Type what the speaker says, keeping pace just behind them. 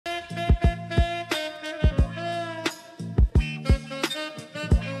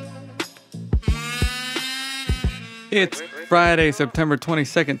It's Friday, September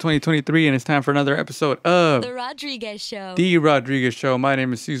 22nd, 2023, and it's time for another episode of The Rodriguez Show. The Rodriguez Show. My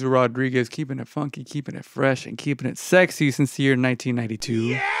name is Cesar Rodriguez, keeping it funky, keeping it fresh, and keeping it sexy since the year 1992.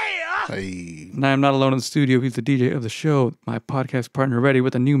 Yeah! Hey. And I am not alone in the studio. He's the DJ of the show, my podcast partner, ready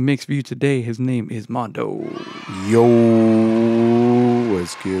with a new mix for you today. His name is Mondo. Yo,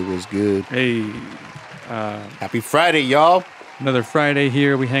 what's good, what's good? Hey. Happy Friday, y'all. Another Friday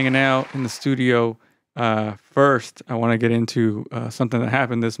here. We hanging out in the studio. First, I want to get into something that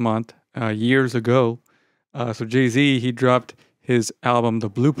happened this month, years ago. So Jay-Z, he dropped his album, The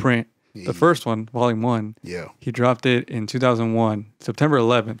Blueprint, the first one, Volume 1. Yeah. He dropped it in 2001, September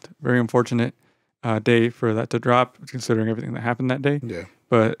 11th. Very unfortunate day for that to drop, considering everything that happened that day. Yeah.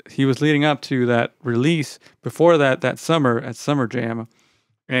 But he was leading up to that release before that summer at Summer Jam.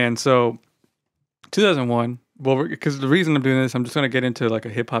 And so 2001, well, because the reason I'm doing this, I'm just going to get into like a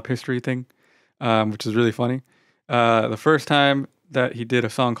hip-hop history thing. Which is really funny. The first time that he did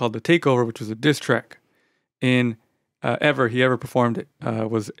a song called The Takeover, which was a diss track he ever performed it,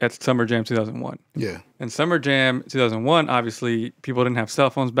 was at Summer Jam 2001. Yeah. And Summer Jam 2001, obviously, people didn't have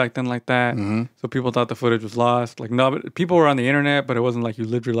cell phones back then like that. Mm-hmm. So people thought the footage was lost. Like, no, but people were on the internet, but it wasn't like you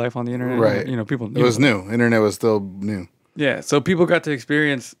lived your life on the internet. Right. You know, people knew. It was new. Internet was still new. Yeah. So people got to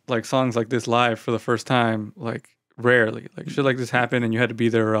experience like songs like this live for the first time, like, rarely. Like shit like this happened and you had to be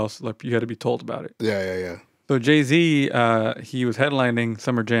there or else like you had to be told about it. Yeah. So Jay-Z, he was headlining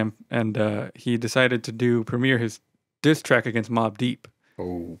Summer Jam and he decided to premiere his diss track against Mobb Deep.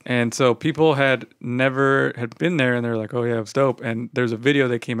 Oh. And so people had been there and they're like, oh yeah, it was dope. And there's a video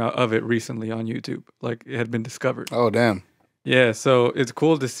that came out of it recently on YouTube. Like it had been discovered. Oh, damn. Yeah, so it's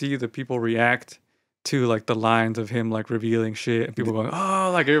cool to see the people react to like the lines of him like revealing shit and people going,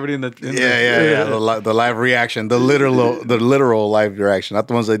 oh, like everybody in the the live reaction, the literal live reaction, not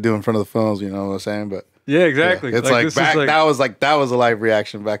the ones they do in front of the phones, you know what I'm saying? But yeah, exactly. Yeah. It's that was a live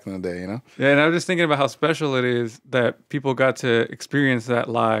reaction back in the day, you know? Yeah, and I was just thinking about how special it is that people got to experience that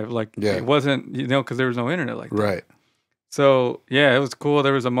live. Like it wasn't, you know, because there was no internet like that. Right. So yeah, it was cool.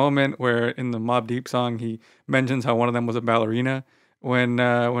 There was a moment where in the Mobb Deep song he mentions how one of them was a ballerina when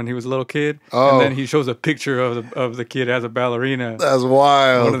he was a little kid, and then he shows a picture of the kid as a ballerina. That's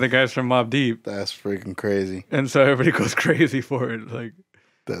wild. One of the guys from Mobb Deep. That's freaking crazy. And so everybody goes crazy for it. Like,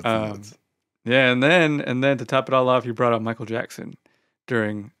 that's nuts. Yeah, and then to top it all off, he brought out Michael Jackson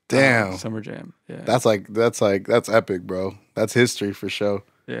during Summer Jam. Yeah, that's epic, bro. That's history for sure.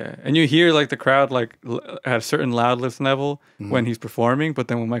 Yeah, and you hear like the crowd like at a certain loudness level when he's performing, but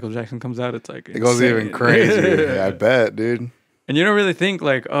then when Michael Jackson comes out, it's like it goes even crazier. Yeah, I bet, dude. And you don't really think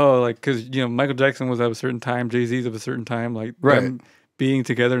like, oh, like, because, you know, Michael Jackson was at a certain time, Jay-Z's of a certain time, like, them being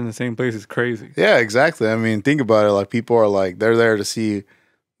together in the same place is crazy. Yeah, exactly. I mean, think about it. Like, people are like, they're there to see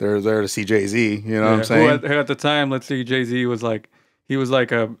Jay-Z, you know what I'm saying? Who at the time, let's see, Jay-Z was like, he was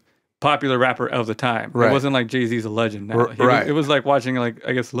like a popular rapper of the time. Right. It wasn't like Jay-Z's a legend now. It was like watching, like,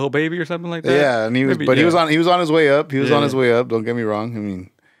 I guess, Lil Baby or something like that. Yeah, and he was on his way up. He was on his way up, don't get me wrong. I mean,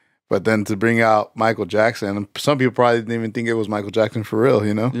 but then to bring out Michael Jackson, some people probably didn't even think it was Michael Jackson for real,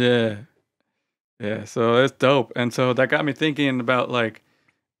 you know? Yeah. Yeah, so it's dope. And so that got me thinking about, like,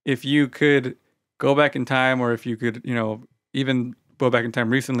 if you could go back in time or if you could, you know, even go back in time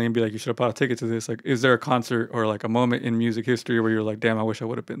recently and be like, you should have bought a ticket to this. Like, is there a concert or, like, a moment in music history where you're like, damn, I wish I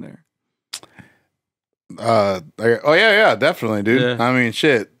would have been there? Yeah, definitely, dude. Yeah. I mean,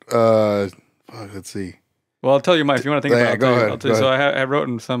 shit. Let's see. Well, I'll tell you, Mike, if you want to think about it. Go ahead. So I wrote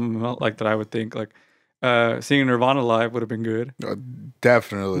in some like that I would think like seeing Nirvana live would have been good.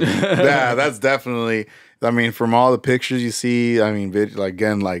 Definitely. Yeah, that's definitely. I mean, from all the pictures you see, I mean,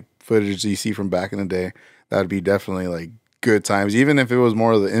 like footage you see from back in the day, that'd be definitely like good times. Even if it was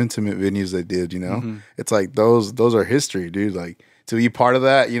more of the intimate venues they did, you know, it's like those are history, dude. Like to be part of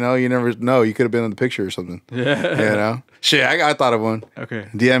that, you know, you never know. You could have been in the picture or something. Yeah, you know. Shit, I thought of one. Okay.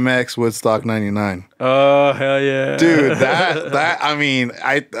 DMX Woodstock 99. Oh, hell yeah. Dude, that I mean,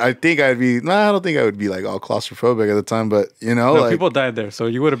 I think I'd be, I don't think I would be like all claustrophobic at the time, but you know, no, like people died there, so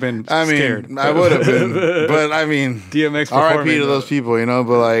you would have been scared. I would have been, but I mean, DMX RIP to those people, you know,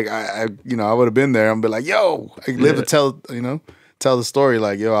 but like I I would have been there and be like, yo, I live to tell the story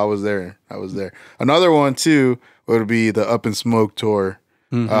like, yo, I was there. Another one too would be the Up in Smoke tour.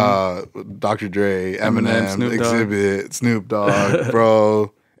 Dr. Dre, Eminem, Exhibit, Snoop Dogg,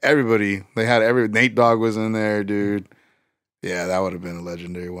 bro. Everybody. Nate Dogg was in there, dude. Yeah, that would have been a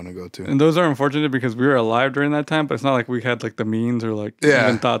legendary one to go to. And those are unfortunate because we were alive during that time, but it's not like we had like the means or like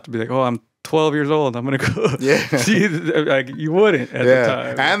even thought to be like, oh, I'm 12 years old, I'm gonna go see. Like you wouldn't at the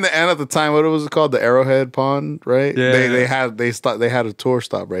time. And at the time, what was it called? The Arrowhead Pond, right? Yeah. They had a tour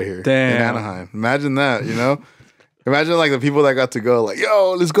stop right here in Anaheim. Imagine that, you know. Imagine like the people that got to go, like,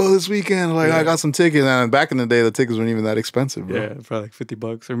 yo, let's go this weekend. Like, I got some tickets. And back in the day, the tickets weren't even that expensive, bro. Yeah, probably like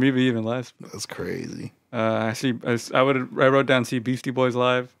 $50 or maybe even less. That's crazy. I wrote down see Beastie Boys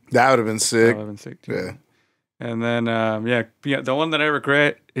live. That would have been sick. That would have been sick too. Yeah. And then the one that I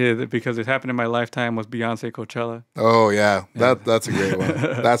regret is because it happened in my lifetime was Beyoncé Coachella. Oh yeah, that's a great one.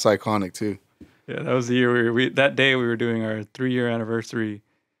 That's iconic too. Yeah, that was the year that day we were doing our 3-year anniversary.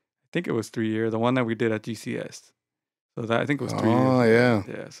 I think it was 3 year. The one that we did at GCS. So that I think it was 3 years. Oh yeah.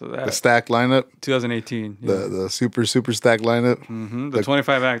 Yeah. So that the stack lineup. 2018. Yeah. The super stack lineup. Mm-hmm. The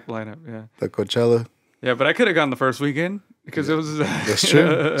 25 act lineup. Yeah. The Coachella. Yeah, but I could have gone the first weekend because it was. That's true.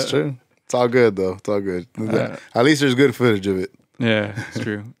 That's true. It's all good though. It's all good. At least there's good footage of it. Yeah, it's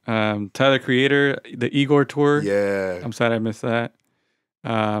true. Tyler Creator, the Igor tour. Yeah. I'm sad I missed that.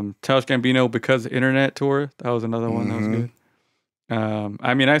 Childish Gambino because the internet tour. That was another one that was good.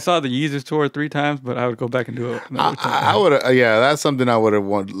 I mean, I saw the Yeezus tour 3 times, but I would go back and do it. I would. Yeah, that's something I would have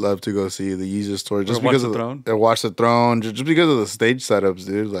loved to go see, the Yeezus tour, just because of Throne. Watch the Throne, just because of the stage setups,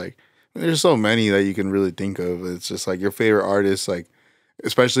 dude. Like, there's so many that you can really think of. It's just like your favorite artists, like.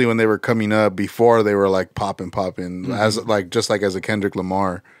 Especially when they were coming up before they were like popping as like just like as a Kendrick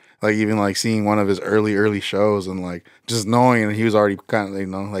Lamar, like even like seeing one of his early shows and like just knowing that he was already kind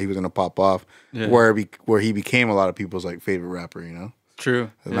of like he was gonna pop off, where he became a lot of people's like favorite rapper,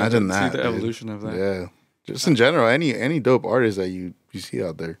 True. Imagine that. See the evolution of that. Yeah, just in general, any dope artist that you see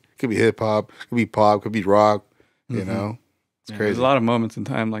out there, could be hip hop, could be pop, could be rock, you know, it's crazy. There's a lot of moments in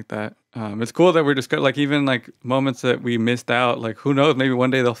time like that. It's cool that we're just like even like moments that we missed out. Like who knows? Maybe one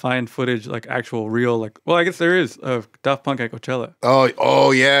day they'll find footage like actual real like. Well, I guess there is of Daft Punk at Coachella.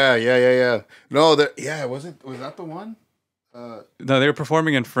 Oh yeah. No, was that the one? No, they were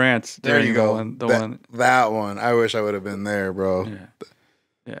performing in France. There you go. That one. I wish I would have been there, bro.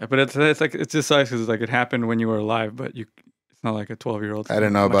 Yeah, but it's like it's just nice because like it happened when you were alive, but it's not like a 12-year-old. I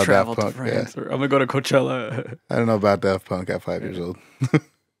didn't know about Daft Punk. Or I'm gonna go to Coachella. I didn't know about Daft Punk at 5 years old.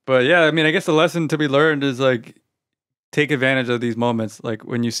 But yeah, I mean, I guess the lesson to be learned is like take advantage of these moments. Like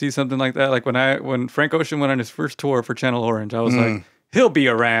when you see something like that, like when Frank Ocean went on his first tour for Channel Orange, I was like, he'll be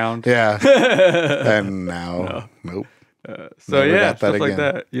around. Yeah. And now, nope. So yeah, stuff like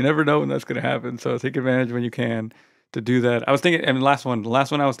that. You never know when that's gonna happen. So take advantage when you can to do that. I was thinking, and the last one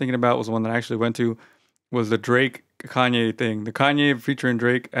I was thinking about was the one that I actually went to, was the Drake Kanye thing. The Kanye featuring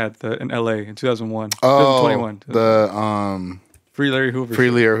Drake in LA in 2001. Oh, 2021. The Free Larry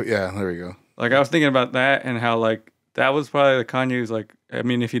Hoover. Yeah, there we go. Like I was thinking about that and how like that was probably the Kanye's like. I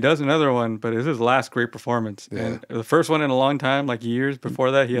mean, if he does another one, but it's his last great performance, and the first one in a long time, like years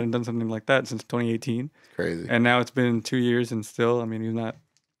before that, he hadn't done something like that since 2018. Crazy. And now it's been 2 years, and still, I mean, he's not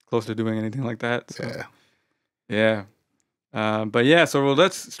close to doing anything like that. So. Yeah. But yeah, so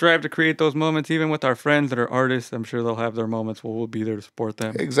let's strive to create those moments, even with our friends that are artists. I'm sure they'll have their moments where we'll be there to support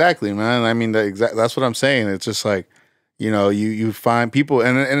them. Exactly, man. I mean, that's what I'm saying. It's just like, you find people,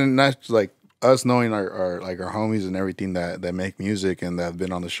 and not like us knowing our homies and everything that make music and that have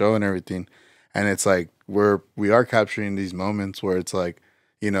been on the show and everything. And it's like we are capturing these moments where it's like,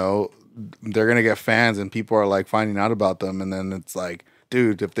 they're going to get fans and people are like finding out about them. And then it's like,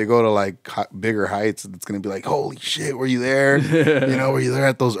 dude, if they go to like bigger heights, it's going to be like, holy shit, were you there? Were you there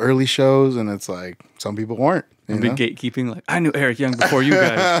at those early shows? And it's like, some people weren't. Big gatekeeping, like, I knew Eric Young before you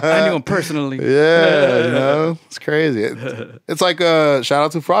guys. I knew him personally. Yeah, it's crazy. It's like shout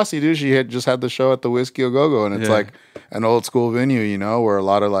out to Frosty, dude. She had just had the show at the Whiskey A Go Go, and it's like an old school venue, where a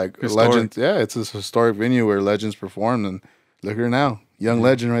lot of like legends. Yeah, it's this historic venue where legends performed, and look at her now, young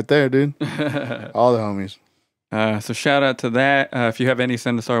legend right there, dude. All the homies. So shout out to that. If you have any,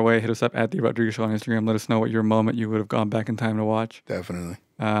 send us our way. Hit us up at The Rodriguez Show on Instagram. Let us know what your moment you would have gone back in time to watch. Definitely.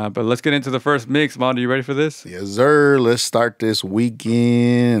 But let's get into the first mix. Mondo, you ready for this? Yes, sir. Let's start this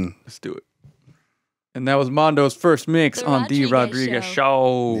weekend. Let's do it. And that was Mondo's first mix on The Rodriguez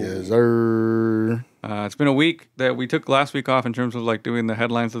Show. Yes, sir. It's been a week that we took last week off in terms of like doing the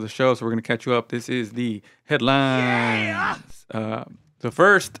headlines of the show. So we're going to catch you up. This is the headlines. The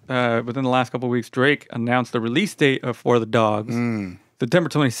first, within the last couple of weeks, Drake announced the release date for the Dawgs, September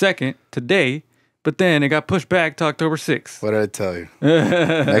 22nd, today, but then it got pushed back to October 6th. What did I tell you?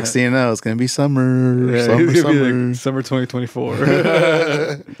 Next thing you know, it's going to be summer. Yeah, summer. Be like summer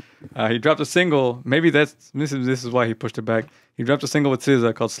 2024. He dropped a single. Maybe this is why he pushed it back. He dropped a single with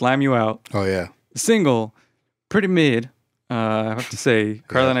SZA called Slam You Out. Oh, yeah. The single, pretty mid, I have to say.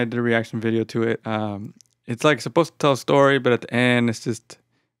 Carla and I did a reaction video to it. It's like supposed to tell a story, but at the end, it's just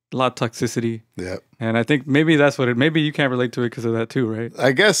a lot of toxicity. Yep. And I think maybe that's maybe you can't relate to it because of that too, right?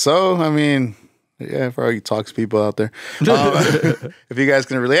 I guess so. I mean, Yeah, for all you talks people out there. If you guys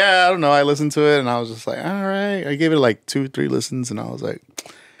can relate, I don't know. I listened to it and I was just like, all right. I gave it like 2 or 3 listens and I was like,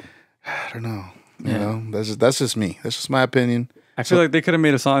 I don't know. You know, that's just me. That's just my opinion. I feel like they could have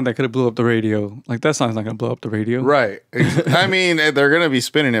made a song that could have blew up the radio. Like that song's not gonna blow up the radio, right? I mean, they're gonna be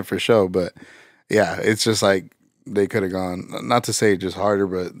spinning it for show, but yeah, it's just like they could have gone. Not to say just harder,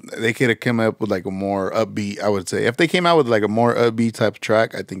 but they could have come up with like a more upbeat. I would say if they came out with like a more upbeat type of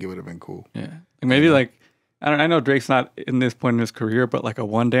track, I think it would have been cool. Yeah, like maybe like I know Drake's not in this point in his career, but like a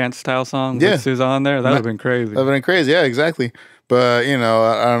one dance style song with SZA on there, that would have been crazy. That would have been crazy. Yeah, exactly. But, you know,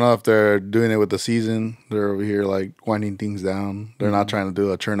 I don't know if they're doing it with the season. They're over here, like, winding things down. They're not trying to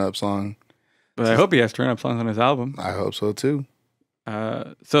do a turn-up song. But I hope he has turn-up songs on his album. I hope so, too.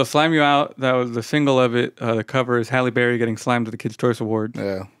 So, Slime You Out, that was the single of it. The cover is Halle Berry getting slimed with the Kids' Choice Awards.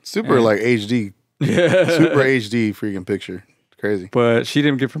 Yeah. Super, like, HD. Yeah. Super HD freaking picture. Crazy. But she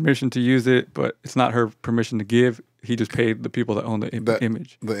didn't give permission to use it, but it's not her permission to give. He just paid the people that own the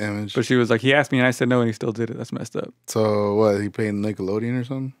image. The image. But she was like, he asked me and I said no, and he still did it. That's messed up. So what? He paid Nickelodeon or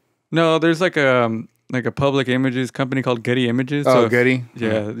something? No, there's like a public images company called Getty Images. Oh, so Getty.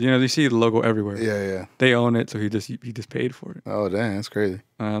 Yeah, you know you see the logo everywhere. Yeah. They own it, so he just paid for it. Oh, dang, that's crazy.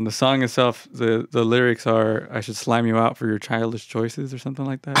 The song itself, the lyrics are, "I should slime you out for your childish choices" or something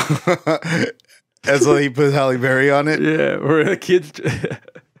like that. That's why he put Halle Berry on it. Yeah, or the kids.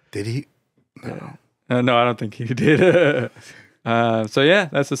 Did he? No. No, I don't think he did. So yeah,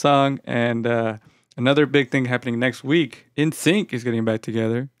 that's the song. And another big thing happening next week, NSYNC is getting back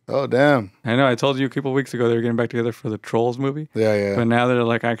together. Oh, damn. I know. I told you a couple weeks ago they were getting back together for the Trolls movie. Yeah. But now they're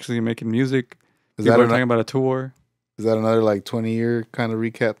like actually making music. People are talking about a tour. Is that another like 20-year kind of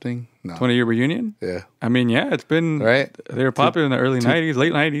recap thing? No. 20-year reunion? Yeah. I mean, yeah, it's been... Right? They were popular in the early 90s,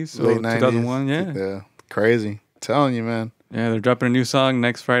 late 90s. So late 90s. 2001, yeah. Yeah. Crazy. I'm telling you, man. Yeah, they're dropping a new song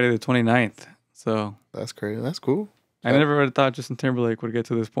next Friday the 29th. So... That's crazy. That's cool. I never would have thought Justin Timberlake would get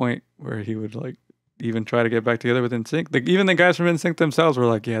to this point where he would like even try to get back together with NSYNC. Like, even the guys from NSYNC themselves were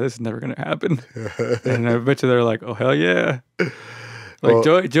like, yeah, this is never going to happen. And I bet you they're like, oh, hell yeah. Like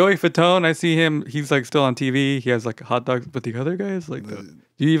Joey Fatone, I see him. He's like still on TV. He has like hot dogs. But the other guys, like, do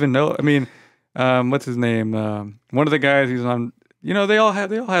you even know? I mean, what's his name? One of the guys he's on. You know, they all have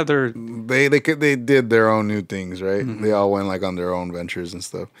their. They did their own new things, right? Mm-hmm. They all went like on their own ventures and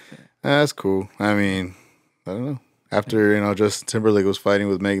stuff. That's cool. I mean, I don't know. After, you know, Justin Timberlake was fighting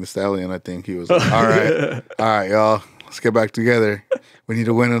with Megan Thee Stallion, I think he was like, all right, y'all, let's get back together. We need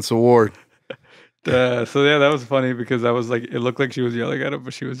to win this award. So yeah, that was funny because I was like, it looked like she was yelling at him,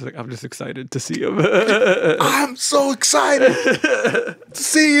 but she was like, I'm just excited to see him. I'm so excited to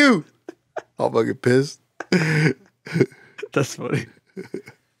see you. All fucking pissed. That's funny.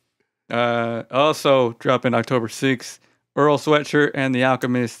 Also dropping October 6th, Earl Sweatshirt and The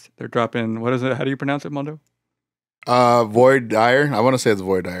Alchemist. They're dropping, what is it? How do you pronounce it, Mondo? Void Dyer. I want to say it's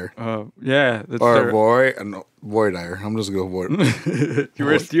Void Dyer. Yeah. Void Dyer. I'm just going to go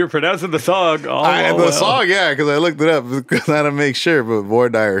Void. You're pronouncing the song. Song, yeah, because I looked it up because I had to make sure, but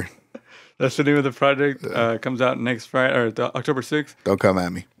Void Dyer. That's the name of the project. Comes out next Friday, or October 6th. Don't come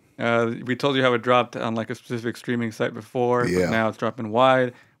at me. We told you how it dropped on like a specific streaming site before, but now it's dropping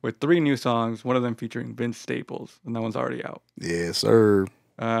wide with 3 new songs, one of them featuring Vince Staples, and that one's already out. Yes, sir.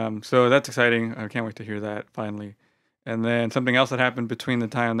 So that's exciting. I can't wait to hear that finally. And then something else that happened between the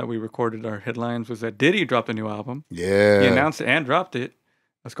time that we recorded our headlines was that Diddy dropped a new album. Yeah. He announced it and dropped it.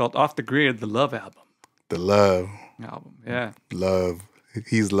 It's called Off the Grid, the Love album. The Love album, yeah. Love.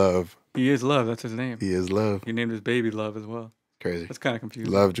 He's Love. He is Love. That's his name. He is Love. He named his baby Love as well. Crazy. That's kind of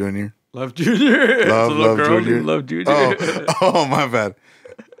confusing. Love Junior. Love Junior. Love Junior. Love Junior. Oh, my bad.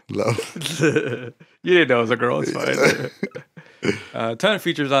 Love. You didn't know it was a girl. It's fine. A ton of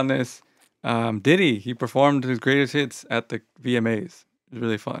features on this. Diddy, he performed his greatest hits at the VMAs. It was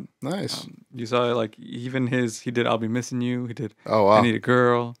really fun. Nice. You saw like even he did I'll Be Missing You. He did I Need a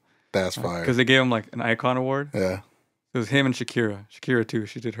Girl. That's fire. Because they gave him like an icon award. Yeah. It was him and Shakira. Shakira too.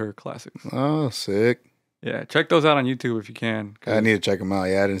 She did her classics. Oh, sick. Yeah, check those out on YouTube if you can. I need to check them out.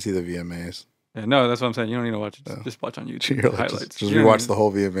 Yeah, I didn't see the VMAs. Yeah, no, that's what I'm saying. You don't need to watch it. Just watch on YouTube. Highlights. Just rewatch the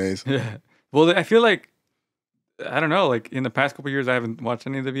whole VMAs. Yeah. Well, I feel like I don't know. Like in the past couple of years, I haven't watched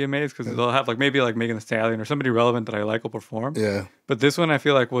any of the VMAs because they'll have like maybe like Megan Thee Stallion or somebody relevant that I like will perform. Yeah. But this one I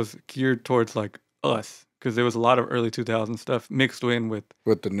feel like was geared towards like us because there was a lot of early 2000s stuff mixed in with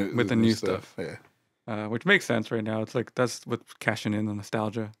the new stuff. Yeah. Which makes sense right now. It's like that's what's cashing in the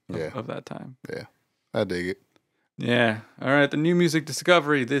nostalgia of that time. Yeah. I dig it. Yeah. All right. The new music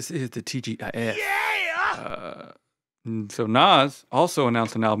discovery. This is the TGIF. Yeah. And so Nas also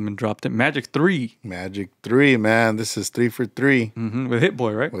announced an album and dropped it, Magic 3. Magic 3, man. This is 3 for 3 With Hit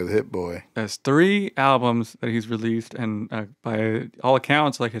Boy, right? with Hit Boy. That's 3 albums that he's released, and by all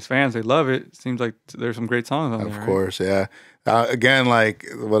accounts, like his fans, they love it. Seems like there's some great songs on there. Of course, yeah. Again, like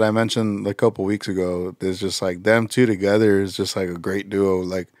what I mentioned a couple weeks ago, there's just like them two together is just like a great duo.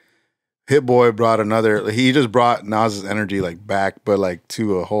 Like Hit Boy brought he just brought Nas's energy like back, but like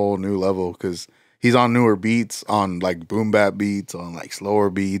to a whole new level because he's on newer beats, on like boom bap beats, on like slower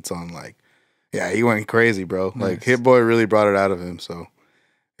beats, on like, yeah, he went crazy, bro. Nice. Like Hit Boy really brought it out of him. So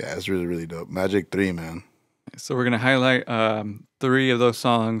yeah, it's really, really dope. Magic 3, man. So we're going to highlight 3 of those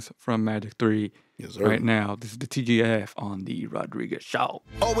songs from Magic 3 right now. This is the TGIF on the Rodriguez Show.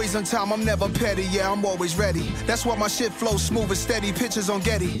 Always on time, I'm never petty, yeah, I'm always ready. That's why my shit flows smooth and steady, pictures on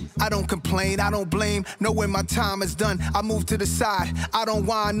Getty. I don't complain, I don't blame, know when my time is done, I move to the side. I don't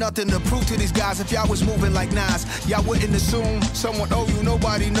want nothing to prove to these guys. If y'all was moving like Nas, y'all wouldn't assume someone owe you.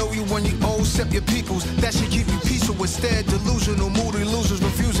 Nobody know you when you owe, except your peoples. That should keep you peaceful. Instead, delusional, moody losers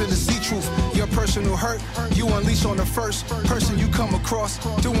refusing to see truth. Your personal hurt, you unleash on the first person you come across,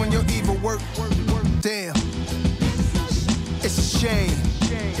 doing your evil work. Damn, it's a shame.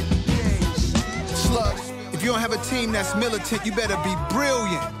 Slug, if you don't have a team that's militant, you better be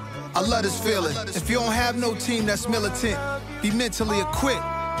brilliant. I love this feeling. If you don't have no team that's militant, be mentally equipped.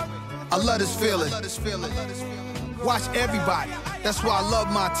 I love this feeling. Watch everybody. That's why I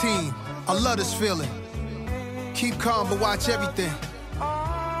love my team. I love this feeling. Keep calm, but watch everything.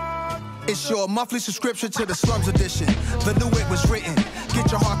 It's your monthly subscription to the Slums Edition. The new it was written. Get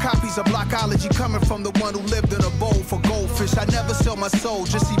your hard copies of Blockology coming from the one who lived in a bowl for goldfish. I never sell my soul,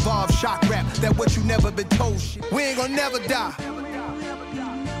 just evolve shock rap. That what you never been told. We ain't gonna never die.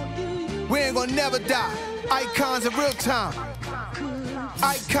 We ain't gonna never die. Icons in real time.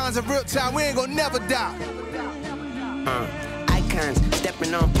 Icons in real time. We ain't gonna never die. Icons,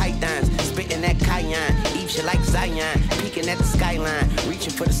 stepping on pythons, spitting that cayenne, eat shit like Zion, peeking at the skyline,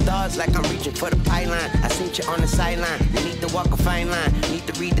 reaching for the stars like I'm reaching for the pylon. I seen you on the sideline, you need to walk a fine line, need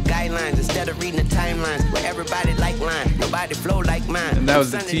to read the guidelines instead of reading the timelines, where everybody like line, nobody flow like mine. And that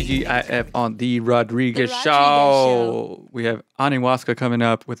was the TGIF on the Rodriguez Show. We have Aniwaska coming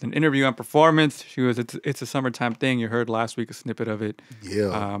up with an interview and performance. She was It's a Summertime Thing. You heard last week a snippet of it.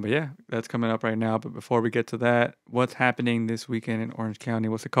 Yeah. But yeah, that's coming up right now. But before we get to that, what's happening this weekend in Orange County?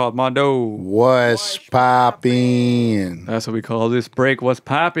 What's it called, Mondo? What's poppin'? That's what we call this break. What's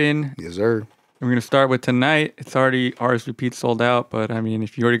poppin'? Yes, sir. We're going to start with tonight. It's already RSVP sold out, but I mean,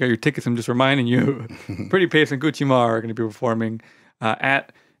 if you already got your tickets, I'm just reminding you. Pretty Pace and Gucci Mar are going to be performing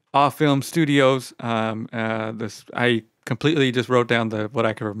at Off Film Studios. I completely just wrote down what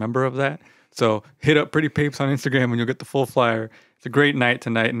I can remember of that. So hit up Pretty Papes on Instagram and you'll get the full flyer. It's a great night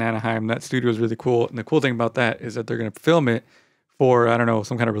tonight in Anaheim. That studio is really cool. And the cool thing about that is that they're going to film it for, I don't know,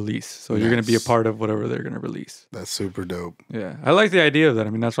 some kind of release. So you're going to be a part of whatever they're going to release. That's super dope. Yeah. I like the idea of that. I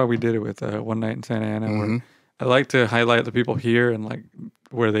mean, that's why we did it with One Night in Santa Ana. Where I like to highlight the people here and like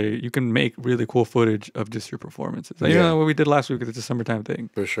where you can make really cool footage of just your performances. Like, you know what we did last week? It's a summertime thing.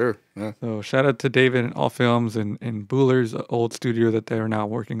 For sure. Yeah. So shout out to David and All Films and Booler's old studio that they're now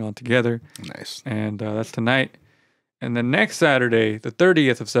working on together. Nice. And that's tonight. And then next Saturday, the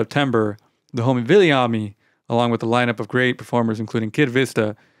 30th of September, the homie Viliami, along with a lineup of great performers, including Kid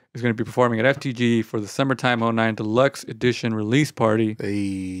Vista, is going to be performing at FTG for the Summertime '09 Deluxe Edition release party. Hey.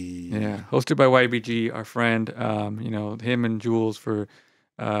 Yeah, hosted by YBG, our friend. Him and Jules for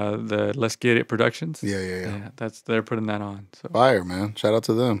the Let's Get It Productions. Yeah. They're putting that on. So Fire, man. Shout out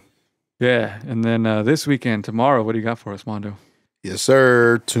to them. yeah, and then this weekend, tomorrow, what do you got for us, Mondo? Yes,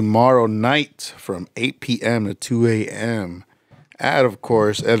 sir. Tomorrow night from 8 p.m. to 2 a.m. at, of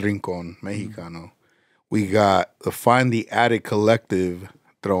course, El Rincon, Mexicano. We got the Find the Attic Collective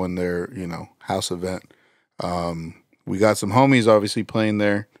throwing their, house event. We got some homies obviously playing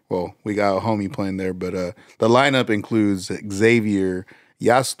there. Well, we got a homie playing there, but the lineup includes Xavier,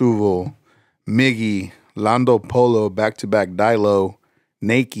 Yastuvo, Miggy, Lando Polo, back-to-back Dilo,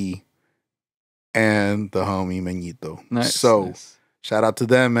 Nakey, and the homie Meñito. Nice. So, shout out to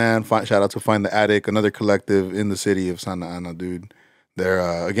them, man. Shout out to Find the Attic, another collective in the city of Santa Ana, dude.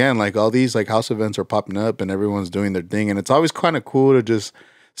 They're, again, like all these like house events are popping up and everyone's doing their thing. And it's always kind of cool to just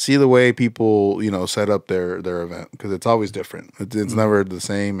see the way people, set up their event because it's always different. It's never the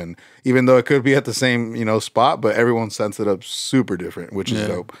same. And even though it could be at the same, spot, but everyone sets it up super different, which is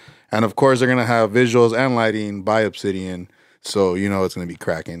dope. And of course, they're going to have visuals and lighting by Obsidian. So, it's going to be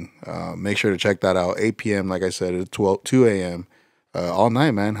cracking. Make sure to check that out. 8 p.m., like I said, at 2 a.m. All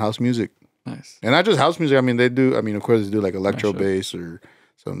night, man. House music. Nice. And not just house music. I mean, of course, they do like electro bass or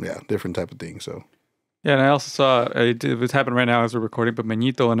some, different type of thing. So, Yeah, and I also saw it's happening right now as we're recording, but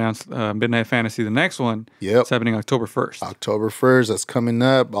Manito announced Midnight Fantasy, the next one. Yep. It's happening October 1st. October 1st, that's coming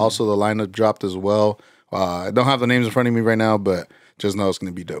up. Also, the lineup dropped as well. I don't have the names in front of me right now, but just know it's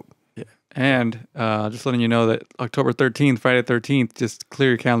going to be dope. Yeah. And just letting you know that October 13th, Friday 13th, just clear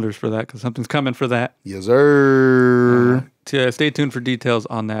your calendars for that because something's coming for that. Yes, sir. Stay tuned for details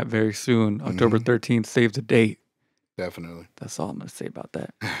on that very soon. October 13th, save the date. Definitely. That's all I'm going to say about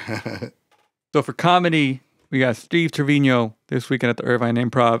that. So for comedy, we got Steve Trevino this weekend at the Irvine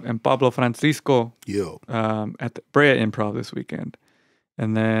Improv and Pablo Francisco at the Brea Improv this weekend.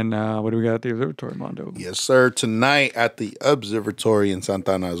 And then what do we got at the Observatory, Mondo? Yes, sir. Tonight at the Observatory in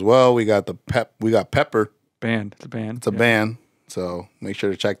Santa Ana as well. We got Pepper. Band. It's a band. It's a band. So make sure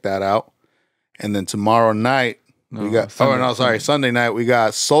to check that out. And then tomorrow night Sunday night we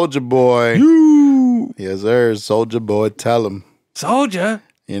got Soulja Boy. Yes, sir. Soulja Boy. Tell him. Soulja.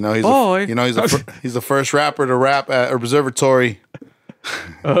 He's the first rapper to rap at Observatory.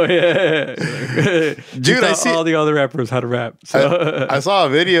 Oh yeah, dude! All the other rappers how to rap. So. I saw a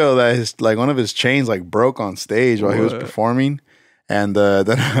video that one of his chains broke on stage while he was performing, and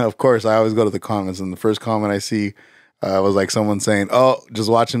then of course I always go to the comments, and the first comment I see was someone saying, "Oh, just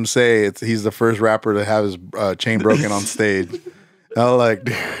watch him say he's the first rapper to have his chain broken on stage." I was like,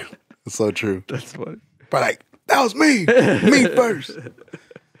 dude, it's so true. That's funny. But that was me first.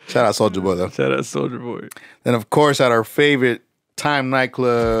 Shout out Soulja Boy though. Shout out Soulja Boy. Then of course at our favorite Time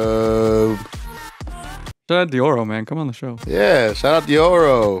nightclub. Shout out Dioro, man. Come on the show. Yeah, shout out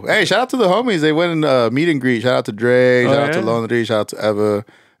Dioro. Hey, shout out to the homies. They went in meet and greet. Shout out to Dre. Shout out to Laundry. Shout out to Eva.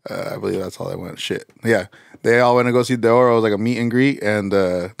 I believe that's all they went. Shit. Yeah. They all went to go see Dioro. It was a meet and greet. And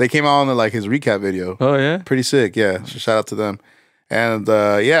they came out on his recap video. Oh, yeah? Pretty sick. Yeah. So shout out to them. And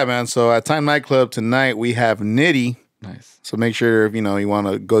yeah, man. So at Time Nightclub tonight, we have Nitty. Nice. So make sure if you want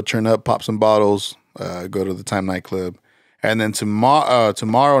to go turn up, pop some bottles, go to the Time Nightclub. And then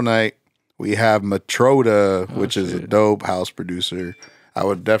tomorrow night, we have Matroda, which is a dope house producer. I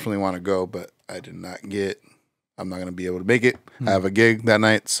would definitely want to go, but I'm not going to be able to make it. I have a gig that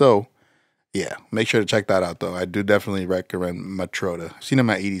night. So, yeah, make sure to check that out, though. I do definitely recommend Matroda. I've seen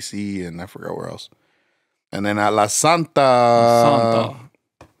him at EDC, and I forgot where else. And then at La Santa.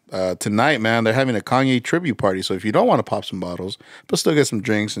 Tonight, man, they're having a Kanye tribute party. So if you don't want to pop some bottles, but still get some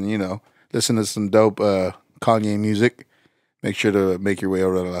drinks and, listen to some dope Kanye music, make sure to make your way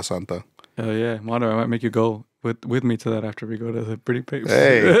over to La Santa. Oh, yeah. Mondo, I might make you go with me to that after we go to the Pretty Papes.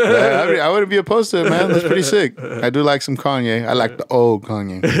 Hey, I wouldn't be opposed to it, man. That's pretty sick. I do like some Kanye. I like the old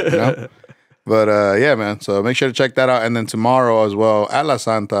Kanye, But, yeah, man. So make sure to check that out. And then tomorrow as well at La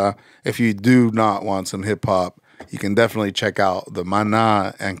Santa, if you do not want some hip-hop, you can definitely check out the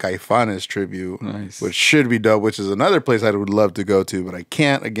Maná and Caifanes tribute, which should be dope, which is another place I would love to go to, but I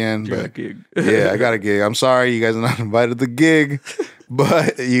can't again. You got a gig. Yeah, I got a gig. I'm sorry, you guys are not invited to the gig,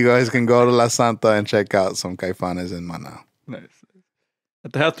 but you guys can go to La Santa and check out some Caifanes and Maná. Nice.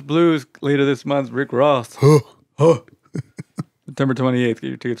 At the House of Blues later this month, Rick Ross. September 28th, get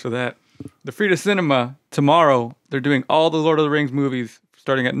your tickets for that. The Frida Cinema, tomorrow, they're doing all the Lord of the Rings movies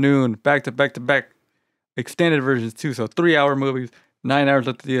starting at noon, back to back to back. Extended versions too, so 3-hour movies, 9 hours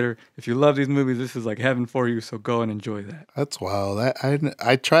at the theater. If you love these movies, this is like heaven for you, so go and enjoy that. That's wild.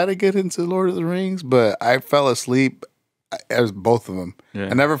 I try to get into Lord of the Rings, but I fell asleep as both of them. Yeah.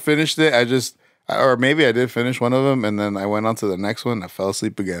 I never finished it. Or maybe I did finish one of them, and then I went on to the next one, and I fell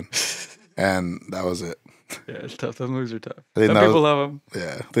asleep again. And that was it. Yeah, it's tough. Those movies are tough. Some people love them.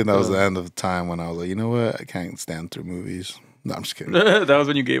 Yeah, I think that was the end of the time when I was like, you know what? I can't stand through movies. No, I'm just kidding. That was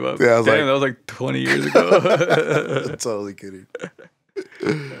when you gave up. Yeah, that was like 20 years ago. Totally kidding.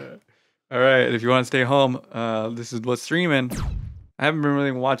 All right, if you want to stay home, this is what's streaming. I haven't been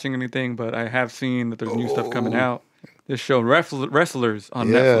really watching anything, but I have seen that there's new stuff coming out. This show, Wrestlers, on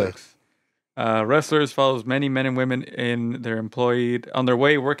Netflix. Wrestlers follows many men and women on their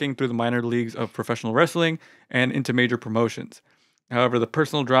way working through the minor leagues of professional wrestling and into major promotions. However, the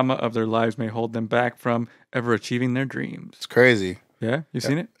personal drama of their lives may hold them back from ever achieving their dreams. It's crazy. Yeah, you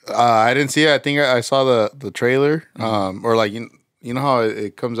seen it? I didn't see it. I think I saw the trailer, or like you know how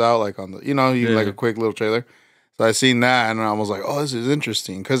it comes out like on the like a quick little trailer. So I seen that and I was like, oh, this is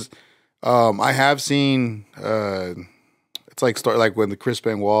interesting because I have seen it's like when the Chris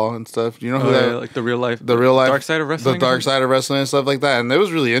Benoit and stuff. You know who that? Like the real life dark side of wrestling, the dark side of wrestling and stuff like that. And it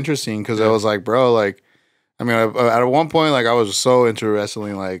was really interesting because I was like, bro, like. I mean, at one point, like I was so into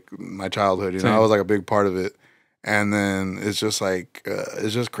wrestling, like my childhood. I was like a big part of it, and then it's just like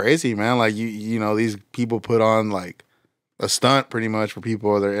it's just crazy, man. Like you know, these people put on like a stunt pretty much for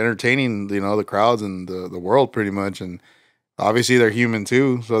people. They're entertaining, the crowds and the world pretty much, and Obviously, they're human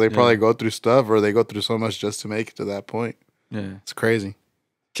too, so they probably go through stuff, or they go through so much just to make it to that point. Yeah. It's crazy.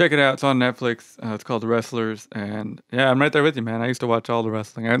 Check it out. It's on Netflix. It's called The Wrestlers. And yeah, I'm right there with you, man. I used to watch all the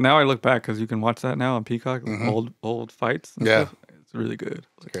wrestling. Now I look back because you can watch that now on Peacock, old fights. And stuff. It's really good.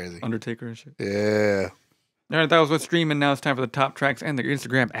 It's crazy. Undertaker and shit. Yeah. All right, that was what's streaming. Now it's time for the top tracks and their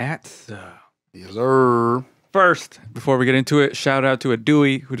Instagram @. Yes, sir. First, before we get into it, shout out to a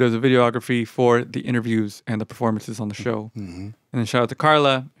Dewey who does the videography for the interviews and the performances on the show. And then shout out to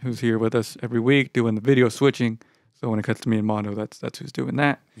Carla, who's here with us every week doing the video switching. So when it cuts to me and Mondo, that's who's doing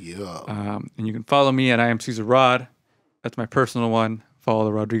that. Yeah. And you can follow me at I am Cesar Rod. That's my personal one. Follow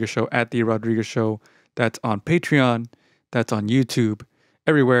the Rodriguez Show at the Rodriguez Show. That's on Patreon. That's on YouTube.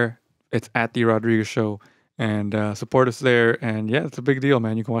 Everywhere, it's at the Rodriguez Show. And support us there. And yeah, it's a big deal,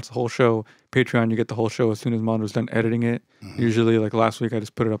 man. You can watch the whole show. Patreon, you get the whole show as soon as Mondo's done editing it. Usually, like last week, I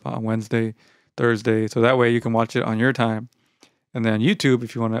just put it up on Wednesday, Thursday. So that way you can watch it on your time. And then YouTube,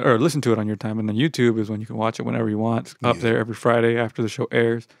 if you want to, or listen to it on your time. And then YouTube is when you can watch it whenever you want. It's up there every Friday after the show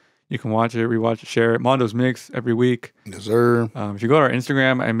airs. You can watch it, rewatch it, share it. Mondo's Mix every week. Yes, sir. If you go to our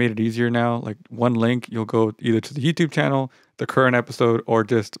Instagram, I made it easier now. Like one link, you'll go either to the YouTube channel, the current episode, or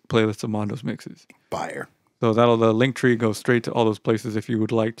just playlist of Mondo's Mixes. Fire. So the link tree goes straight to all those places if you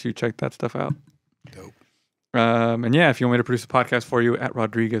would like to check that stuff out. Dope. And yeah, if you want me to produce a podcast for you, at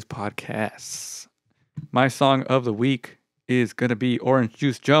Rodriguez Podcasts. My song of the week is going to be Orange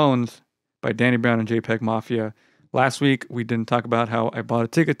Juice Jones by Danny Brown and JPEG Mafia. Last week, we didn't talk about how I bought a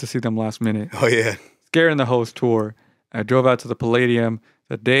ticket to see them last minute. Oh, yeah. Scaring the Host tour. I drove out to the Palladium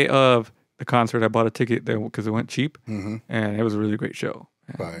the day of the concert. I bought a ticket there because it went cheap, and it was a really great show.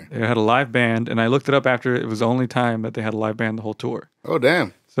 Fire. They had a live band, and I looked it up after. It was the only time that they had a live band the whole tour. Oh,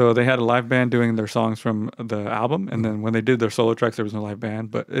 damn. So they had a live band doing their songs from the album, and then when they did their solo tracks, there was no live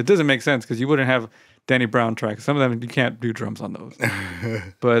band. But it doesn't make sense because you wouldn't have Danny Brown tracks. Some of them, you can't do drums on those.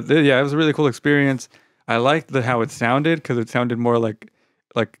 But yeah, it was a really cool experience. I liked how it sounded because it sounded more like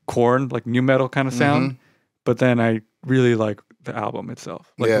Korn, like new metal kind of sound. But then I really like the album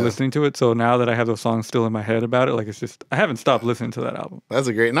itself, listening to it. So now that I have those songs still in my head about it, like it's just, I haven't stopped listening to that album. It is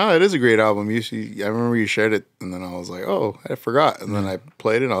a great album. I remember you shared it, and then I was like, oh, I forgot. And then I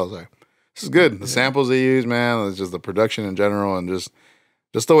played it, and I was like, this is good. The samples they use, man, it's just the production in general, and just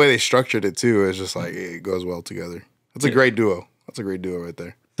the way they structured it too. It's just like, it goes well together. It's a great duo. That's a great duo right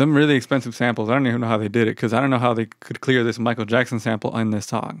there. Some really expensive samples. I don't even know how they did it because I don't know how they could clear this Michael Jackson sample in this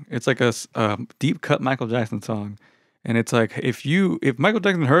song. It's like a deep cut Michael Jackson song. And it's like, if Michael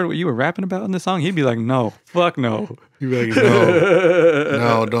Jackson heard what you were rapping about in this song, he'd be like, no, fuck no. He'd be like,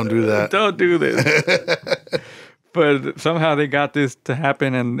 no, don't do that. Don't do this. But somehow they got this to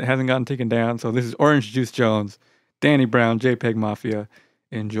happen and it hasn't gotten taken down. So this is Orange Juice Jones, Danny Brown, JPEG Mafia.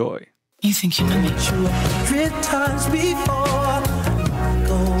 Enjoy. You think you know me? 100 times before.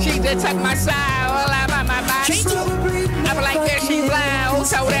 She just took my soul out of my body. I'm like that, she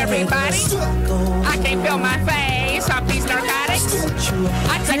blows, told everybody. I can't feel my face off these narcotics.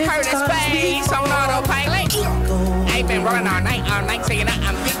 I took her to space on autopilot. Ain't been running all night, saying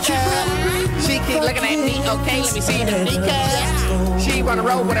I'm weak. She keep looking at me, okay, let me see the nigga. She wanna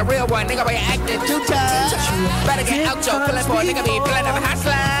roll with a real one, nigga, be acting too tough. Better get out your feeling for a nigga, be feeling of a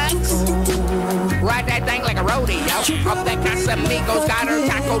hustler. Ride that thing like a rodeo. Off that Casamigos, got her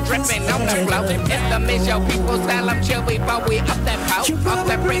taco dripping on the floor. If the miss your people tell them chill before we up that pole. Off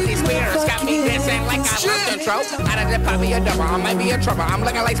the Britney Spears, got me dancing like I lost control. I done just pop me a double, I might be in trouble. I'm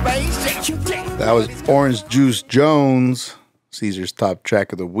looking like Space Jam. That was Orange Juice Jones, Caesar's top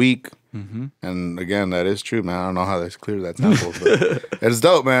track of the week. And again, that is true, man. I don't know how they cleared that sample, but it's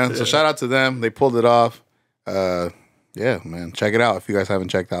dope, man. So shout out to them. They pulled it off. Yeah, man. Check it out if you guys haven't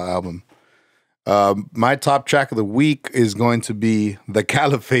checked out the album. My top track of the week is going to be The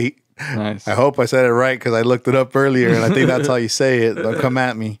Caliphate. Nice. I hope I said it right because I looked it up earlier, and I think that's how you say it. Don't come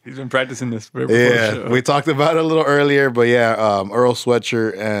at me. He's been practicing this before the show. We talked about it a little earlier, but yeah, Earl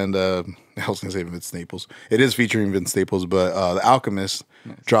Sweatshirt and I was going to say Vince Staples. It is featuring Vince Staples, but The Alchemist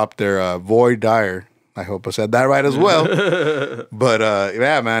dropped their Void Dire. I hope I said that right as well. But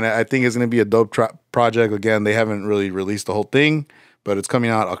yeah, man, I think it's going to be a dope project. Again, they haven't really released the whole thing, but it's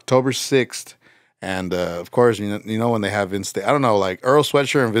coming out October 6th. And of course, you know when they have Vince, I don't know, like Earl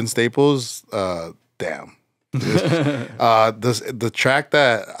Sweatshirt and Vince Staples. Damn, the track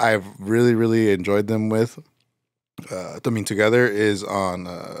that I've really enjoyed them with, together is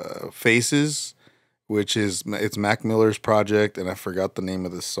on Faces, which is it's Mac Miller's project, and I forgot the name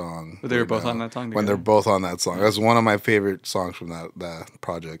of the song. But they were both on that song together? When they're both on that song. That's one of my favorite songs from that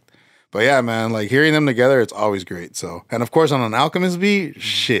project. But yeah, man, like hearing them together, it's always great. So, and of course, on an Alchemist beat,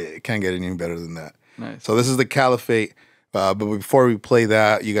 shit, it can't get any better than that. Nice. So this is The Caliphate But before we play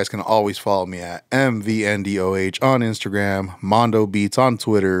that, you guys can always follow me at MVNDOH on Instagram, Mondo Beats on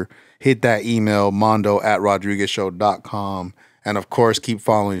Twitter. Hit that email, mondo@rodriguezshow.com. And of course, keep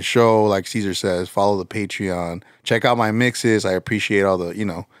following the show. Like Caesar says, follow the Patreon. Check out my mixes. I appreciate all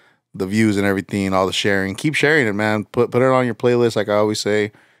the, the views and everything, all the sharing. Keep sharing it, man. Put it on your playlist, like I always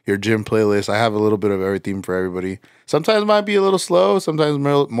say, your gym playlist. I have a little bit of everything for everybody. Sometimes it might be a little slow, sometimes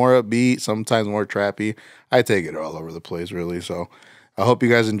more upbeat, sometimes more trappy. I take it all over the place, really. So I hope you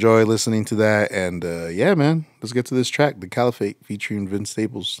guys enjoy listening to that. And yeah, man, let's get to this track, The Caliphate, featuring Vince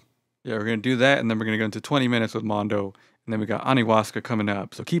Staples. Yeah, we're going to do that, and then we're going to go into 20 minutes with Mondo, and then we got Aniwaska coming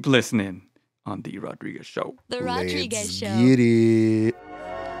up. So keep listening on The Rodriguez Show. The Rodriguez Show. Get it.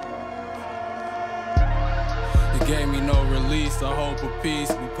 It gave me no release, I hope of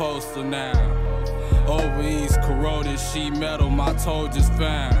peace, we poster now. Over east, corroded sheet metal, my toe just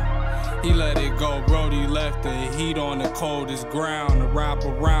found. He let it go, Brody left the heat on the coldest ground. To wrap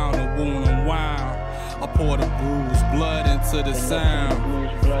around, the wound unwound. I poured the bruised blood into the sound.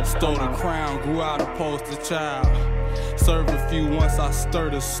 Stole the crown, grew out a poster child. Served a few once I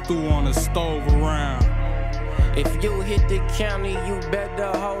stirred a stew on the stove around. If you hit the county, you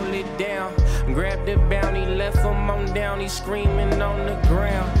better hold it down. Grab the bounty, left him on down, he screaming on the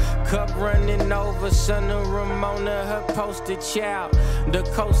ground. Cup running over, son of Ramona, her poster child. The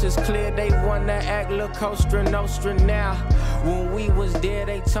coast is clear, they wanna act La Costa Nostra now. When we was there,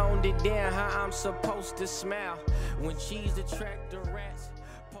 they toned it down, how I'm supposed to smile. When cheese attract the rats.